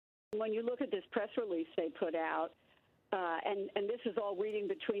When you look at this press release they put out, and this is all reading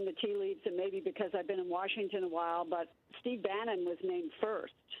between the tea leaves, and maybe because I've been in Washington a while, but Steve Bannon was named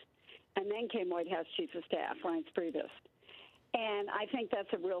first, and then came White House Chief of Staff, Reince Priebus. And I think that's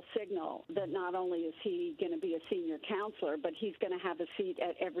a real signal that not only is he going to be a senior counselor, but he's going to have a seat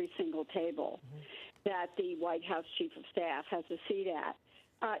at every single table that the White House Chief of Staff has a seat at.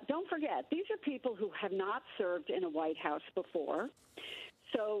 Don't forget, these are people who have not served in a White House before.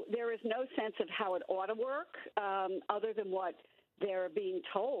 So there is no sense of how it ought to work other than what they're being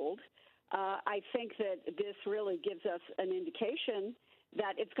told. I think that this really gives us an indication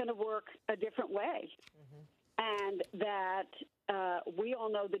that it's going to work a different way. And that we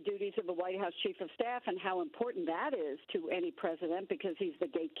all know the duties of the White House Chief of Staff and how important that is to any president because he's the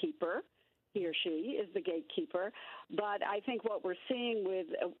gatekeeper. He or she is the gatekeeper. But I think what we're seeing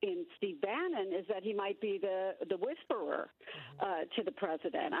in Steve Bannon is that he might be the whisperer to the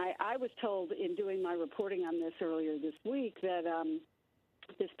president. I was told in doing my reporting on this earlier this week that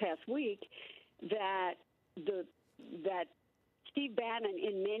this past week that Steve Bannon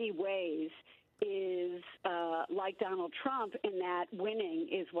in many ways is like Donald Trump in that winning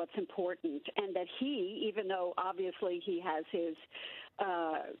is what's important, and that he, even though obviously he has his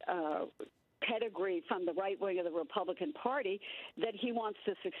pedigree from the right wing of the Republican Party, that he wants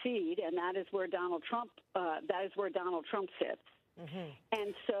to succeed, and that is where Donald Trump sits.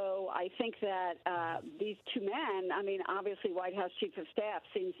 And so I think that these two men, I mean, obviously White House Chief of Staff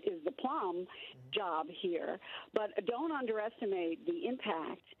is the plum job here, but don't underestimate the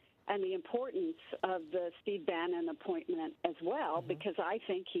impact and the importance of the Steve Bannon appointment as well, because I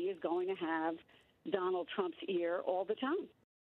think he is going to have Donald Trump's ear all the time.